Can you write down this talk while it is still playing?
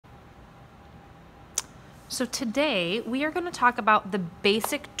So today we are going to talk about the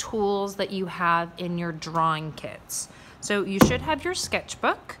basic tools that you have in your drawing kits. So you should have your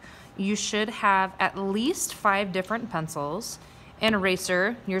sketchbook, you should have at least 5 different pencils, an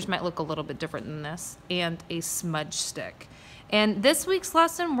eraser, yours might look a little bit different than this, and a smudge stick. And this week's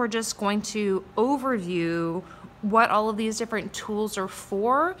lesson we're just going to overview what all of these different tools are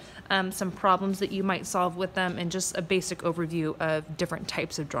for, some problems that you might solve with them, and just a basic overview of different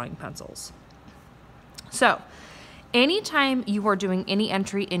types of drawing pencils. So, anytime you are doing any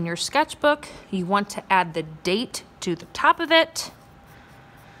entry in your sketchbook, you want to add the date to the top of it.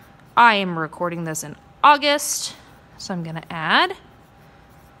 I am recording this in August, so I'm going to add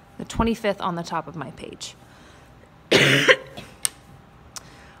the 25th on the top of my page.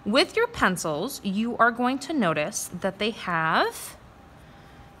 With your pencils, you are going to notice that they have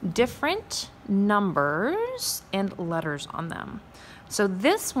different numbers and letters on them. So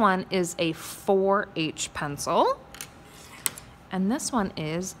this one is a 4H pencil, and this one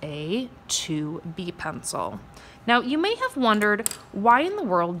is a 2B pencil. Now, you may have wondered, why in the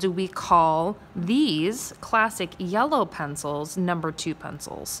world do we call these classic yellow pencils number 2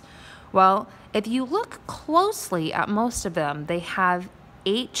 pencils? Well, if you look closely at most of them, they have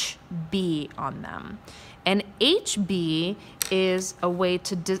HB on them. And HB is a way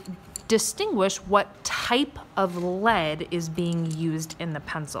to distinguish what type of lead is being used in the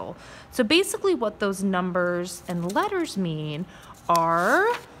pencil. So basically what those numbers and letters mean are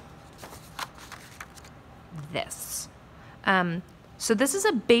this. So this is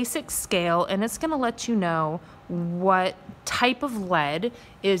a basic scale, and it's going to let you know what type of lead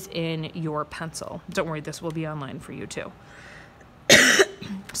is in your pencil. Don't worry, this will be online for you too.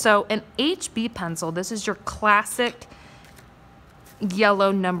 So an HB pencil, this is your classic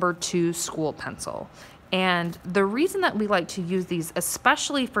yellow number 2 school pencil. And the reason that we like to use these,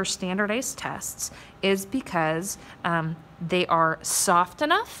 especially for standardized tests, is because they are soft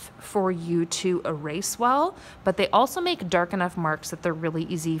enough for you to erase well, but they also make dark enough marks that they're really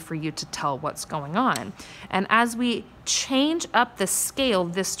easy for you to tell what's going on. And as we change up the scale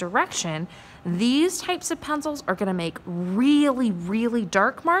this direction, these types of pencils are going to make really, really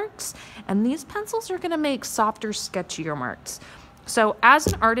dark marks, and these pencils are going to make softer, sketchier marks. So as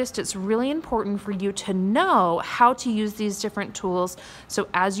an artist, it's really important for you to know how to use these different tools. So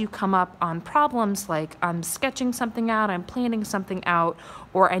as you come up on problems like I'm sketching something out, I'm planning something out,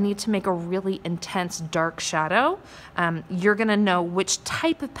 or I need to make a really intense dark shadow, you're going to know which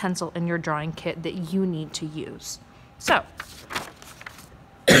type of pencil in your drawing kit that you need to use. So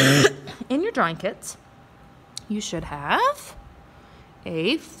in your drawing kits, you should have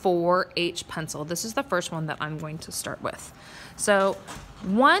a 4H pencil. This is the first one that I'm going to start with. So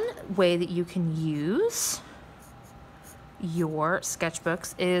one way that you can use your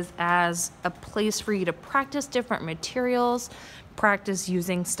sketchbooks is as a place for you to practice different materials, practice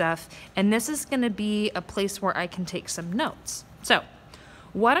using stuff, and this is going to be a place where I can take some notes. So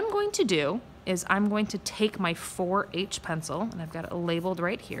what I'm going to do is I'm going to take my 4H pencil, and I've got it labeled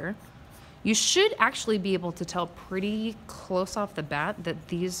right here. You should actually be able to tell pretty close off the bat that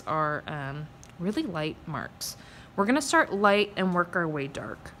these are really light marks. We're going to start light and work our way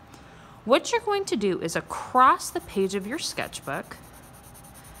dark. What you're going to do is across the page of your sketchbook,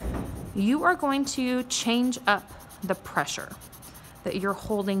 you are going to change up the pressure that you're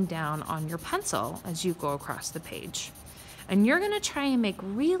holding down on your pencil as you go across the page. And you're going to try and make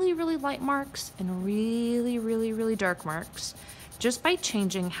really, really light marks and really, really, really dark marks just by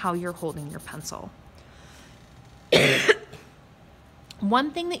changing how you're holding your pencil.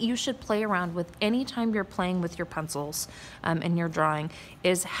 One thing that you should play around with anytime you're playing with your pencils in your drawing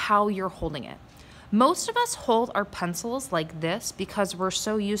is how you're holding it. Most of us hold our pencils like this because we're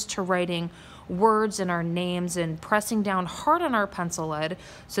so used to writing words and our names and pressing down hard on our pencil lead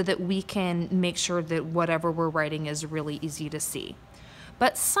so that we can make sure that whatever we're writing is really easy to see.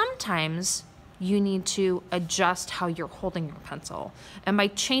 But sometimes you need to adjust how you're holding your pencil. And by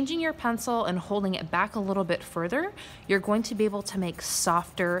changing your pencil and holding it back a little bit further, you're going to be able to make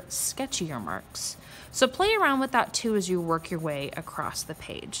softer, sketchier marks. So play around with that too as you work your way across the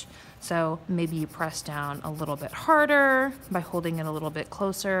page. So maybe you press down a little bit harder by holding it a little bit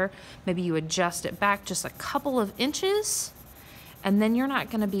closer. Maybe you adjust it back just a couple of inches, and then you're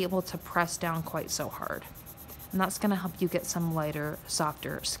not going to be able to press down quite so hard. And that's going to help you get some lighter,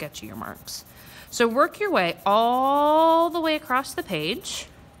 softer, sketchier marks. So work your way all the way across the page.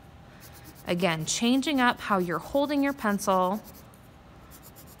 Again, changing up how you're holding your pencil.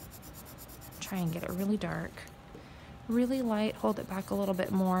 Try and get it really dark. Really light, hold it back a little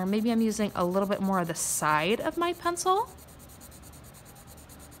bit more. Maybe I'm using a little bit more of the side of my pencil.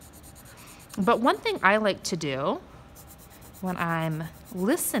 But one thing I like to do when I'm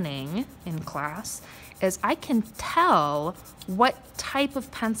listening in class is I can tell what type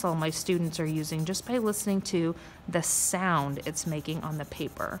of pencil my students are using just by listening to the sound it's making on the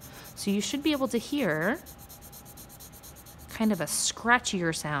paper. So you should be able to hear kind of a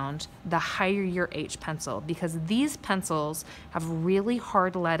scratchier sound the higher your H pencil, because these pencils have really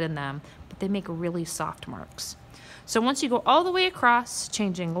hard lead in them, but they make really soft marks. So once you go all the way across,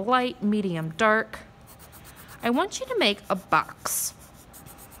 changing light, medium, dark, I want you to make a box.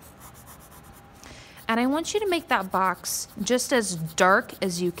 And I want you to make that box just as dark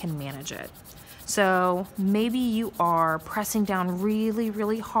as you can manage it. So maybe you are pressing down really,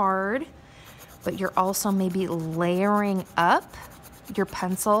 really hard, but you're also maybe layering up your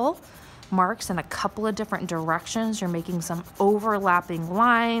pencil marks in a couple of different directions. You're making some overlapping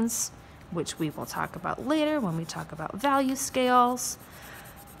lines, which we will talk about later when we talk about value scales.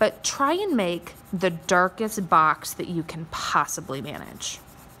 But try and make the darkest box that you can possibly manage.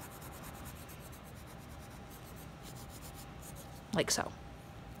 Like so.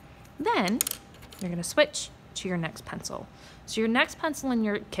 Then you're going to switch to your next pencil. So your next pencil in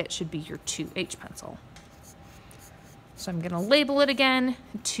your kit should be your 2H pencil. So I'm going to label it again,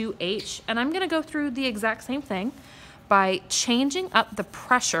 2H, and I'm going to go through the exact same thing by changing up the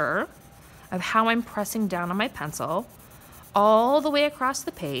pressure of how I'm pressing down on my pencil all the way across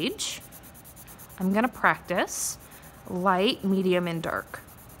the page. I'm going to practice light, medium, and dark.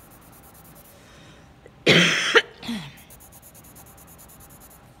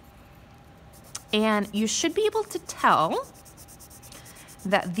 And you should be able to tell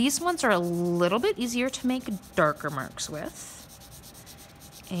that these ones are a little bit easier to make darker marks with.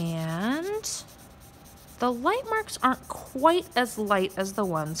 And the light marks aren't quite as light as the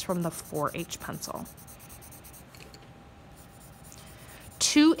ones from the 4H pencil.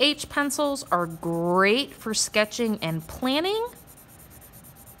 2H pencils are great for sketching and planning.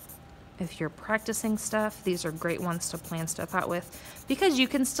 If you're practicing stuff, these are great ones to plan stuff out with because you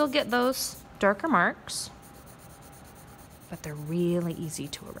can still get those darker marks, but they're really easy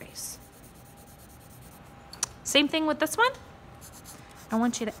to erase. Same thing with this one. I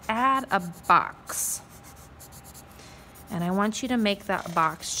want you to add a box. And I want you to make that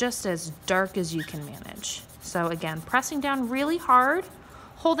box just as dark as you can manage. So again, pressing down really hard,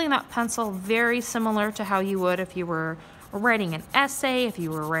 holding that pencil very similar to how you would if you were writing an essay, if you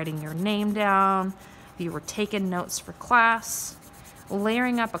were writing your name down, if you were taking notes for class,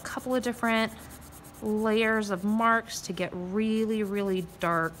 layering up a couple of different layers of marks to get really, really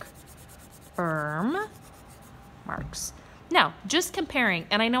dark, firm marks. Now, just comparing,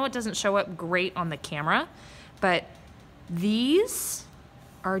 and I know it doesn't show up great on the camera, but these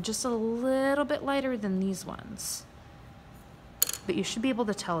are just a little bit lighter than these ones. But you should be able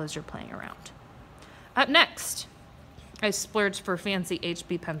to tell as you're playing around. Up next, I splurged for fancy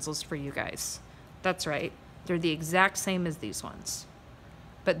HB pencils for you guys. That's right, they're the exact same as these ones,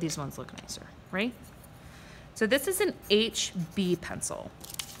 but these ones look nicer, right? So this is an HB pencil.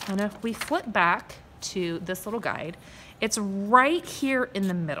 And if we flip back to this little guide, it's right here in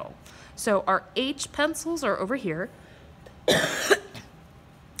the middle. So our H pencils are over here.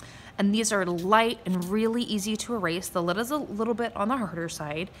 And these are light and really easy to erase. The lid is a little bit on the harder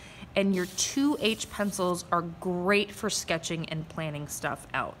side. And your 2H pencils are great for sketching and planning stuff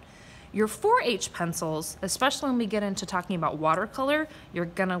out. Your 4H pencils, especially when we get into talking about watercolor, you're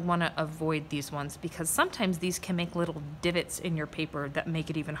gonna wanna avoid these ones because sometimes these can make little divots in your paper that make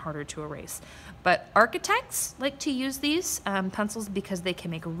it even harder to erase. But architects like to use these pencils because they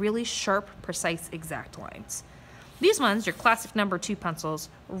can make really sharp, precise, exact lines. These ones, your classic number 2 pencils,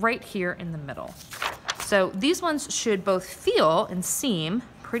 right here in the middle. So these ones should both feel and seem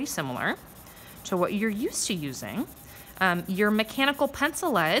pretty similar to what you're used to using. Your mechanical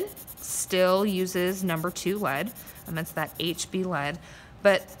pencil lead still uses number 2 lead, and that's that HB lead.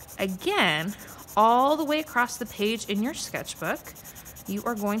 But again, all the way across the page in your sketchbook, you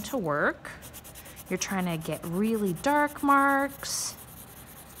are going to work. You're trying to get really dark marks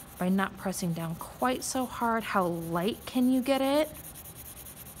by not pressing down quite so hard. How light can you get it?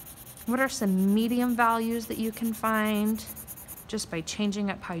 What are some medium values that you can find just by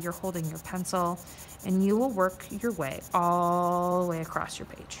changing up how you're holding your pencil? And you will work your way all the way across your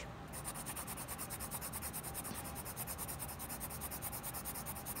page.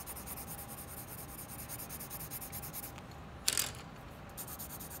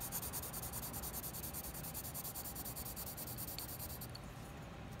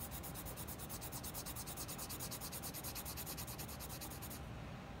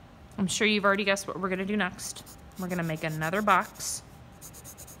 I'm sure you've already guessed what we're gonna do next. We're gonna make another box.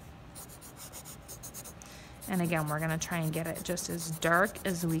 And again, we're gonna try and get it just as dark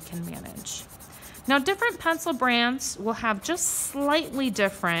as we can manage. Now, different pencil brands will have just slightly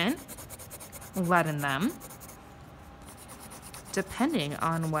different lead in them, depending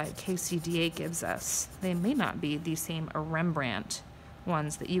on what KCDA gives us. They may not be the same Rembrandt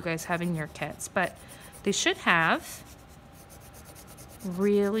ones that you guys have in your kits, but they should have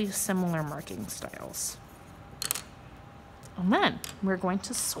really similar marking styles. And then we're going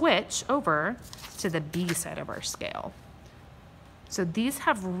to switch over to the B side of our scale. So these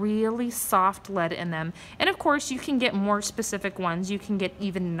have really soft lead in them. And of course, you can get more specific ones. You can get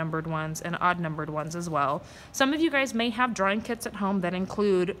even numbered ones and odd numbered ones as well. Some of you guys may have drawing kits at home that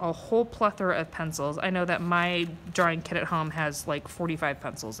include a whole plethora of pencils. I know that my drawing kit at home has like 45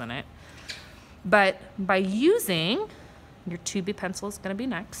 pencils in it. But by using, your 2B pencil is gonna be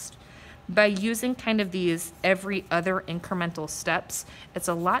next. By using kind of these every other incremental steps, it's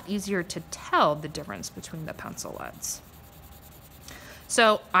a lot easier to tell the difference between the pencil leads.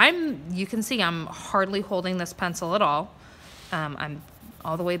 So you can see I'm hardly holding this pencil at all. I'm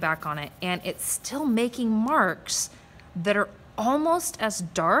all the way back on it, and it's still making marks that are almost as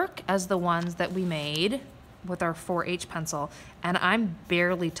dark as the ones that we made with our 4H pencil, and I'm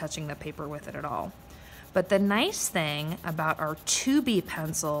barely touching the paper with it at all. But the nice thing about our 2B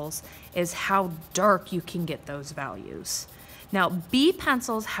pencils is how dark you can get those values. Now, B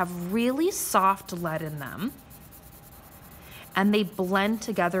pencils have really soft lead in them, and they blend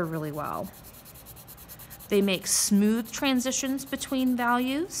together really well. They make smooth transitions between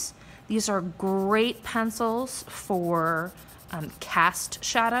values. These are great pencils for cast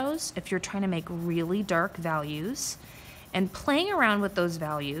shadows if you're trying to make really dark values. And playing around with those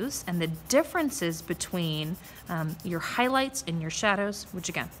values and the differences between your highlights and your shadows, which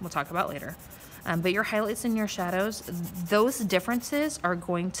again, we'll talk about later. But your highlights and your shadows, those differences are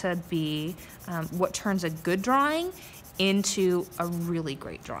going to be what turns a good drawing into a really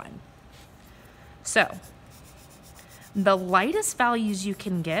great drawing. So the lightest values you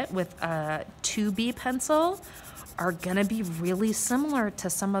can get with a 2B pencil are gonna be really similar to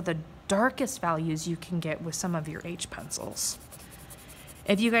some of the darkest values you can get with some of your H pencils.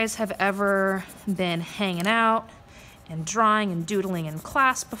 If you guys have ever been hanging out and drawing and doodling in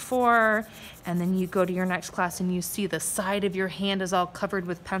class before, and then you go to your next class and you see the side of your hand is all covered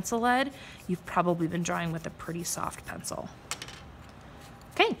with pencil lead, you've probably been drawing with a pretty soft pencil.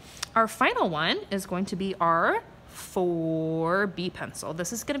 Okay, our final one is going to be our 4B pencil.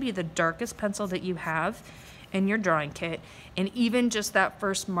 This is going to be the darkest pencil that you have in your drawing kit, and even just that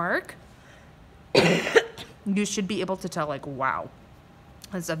first mark, you should be able to tell, like, wow,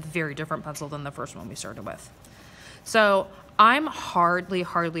 it's a very different pencil than the first one we started with. So I'm hardly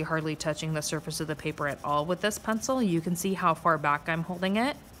touching the surface of the paper at all with this pencil. You can see how far back I'm holding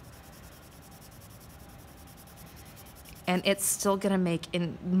it. And it's still gonna make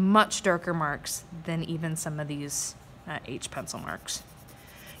in much darker marks than even some of these H pencil marks.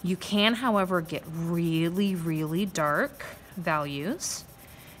 You can, however, get really dark values.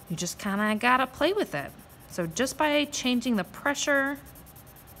 You just kinda gotta play with it. So just by changing the pressure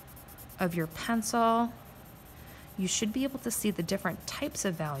of your pencil, you should be able to see the different types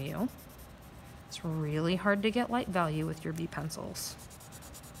of value. It's really hard to get light value with your B pencils.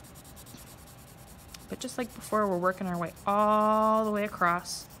 But just like before, we're working our way all the way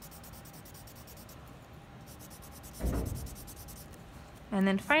across. And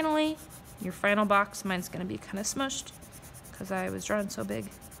then finally, your final box, mine's gonna be kind of smushed because I was drawing so big.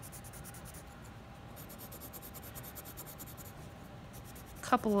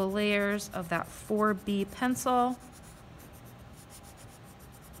 Couple of layers of that 4B pencil.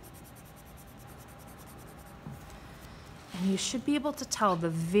 And you should be able to tell the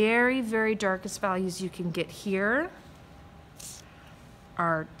very darkest values you can get here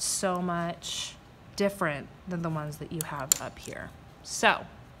are so much different than the ones that you have up here. So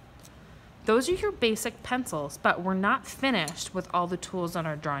those are your basic pencils, but we're not finished with all the tools on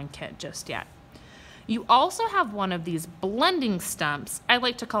our drawing kit just yet. You also have one of these blending stumps. I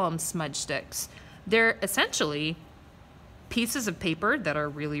like to call them smudge sticks. They're essentially pieces of paper that are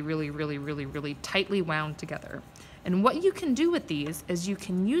really tightly wound together. And what you can do with these is you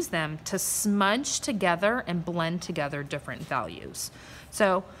can use them to smudge together and blend together different values.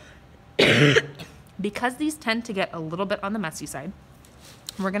 So because these tend to get a little bit on the messy side,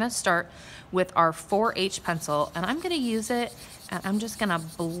 we're gonna start with our 4H pencil, and I'm gonna use it and I'm just gonna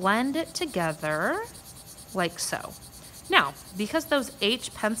blend it together like so. Now, because those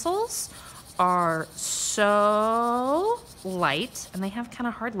H pencils are so light and they have kind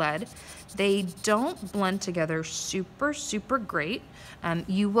of hard lead, they don't blend together super great.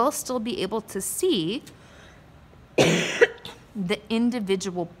 You will still be able to see the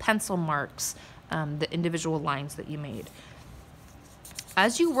individual pencil marks, the individual lines that you made.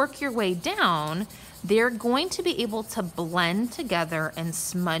 As you work your way down, they're going to be able to blend together and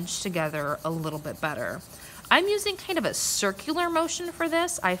smudge together a little bit better. I'm using kind of a circular motion for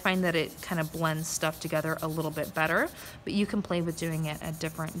this. I find that it kind of blends stuff together a little bit better, but you can play with doing it at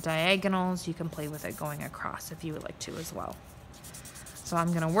different diagonals. You can play with it going across if you would like to as well. So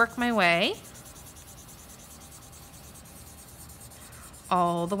I'm gonna work my way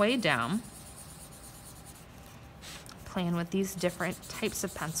all the way down, playing with these different types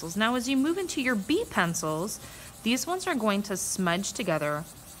of pencils. Now, as you move into your B pencils, these ones are going to smudge together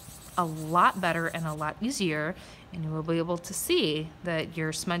a lot better and a lot easier, and you will be able to see that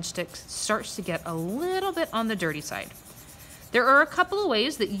your smudge stick starts to get a little bit on the dirty side. There are a couple of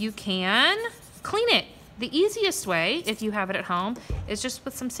ways that you can clean it. The easiest way, if you have it at home, is just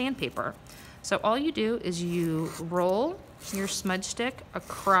with some sandpaper. So all you do is you roll your smudge stick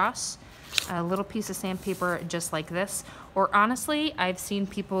across a little piece of sandpaper just like this, or honestly, I've seen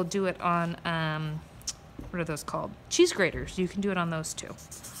people do it on, what are those called? Cheese graters. You can do it on those too,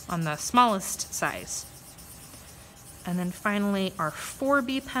 on the smallest size. And then finally our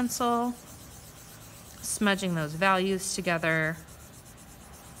 4B pencil, smudging those values together.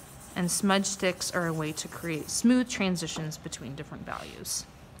 And smudge sticks are a way to create smooth transitions between different values.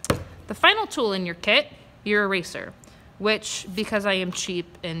 The final tool in your kit, your eraser, which, because I am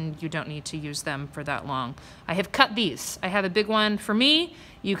cheap and you don't need to use them for that long, I have cut these. I have a big one for me.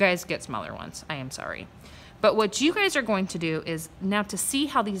 You guys get smaller ones. I am sorry. But what you guys are going to do is, now to see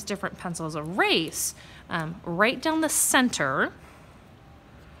how these different pencils erase, right down the center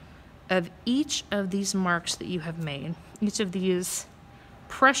of each of these marks that you have made, each of these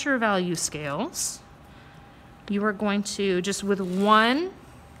pressure value scales, you are going to, just with one,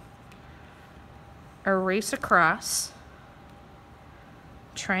 erase across.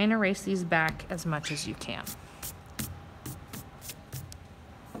 Try and erase these back as much as you can.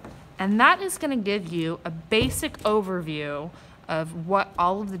 And that is going to give you a basic overview of what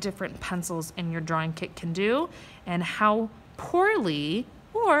all of the different pencils in your drawing kit can do and how poorly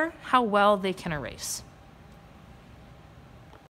or how well they can erase.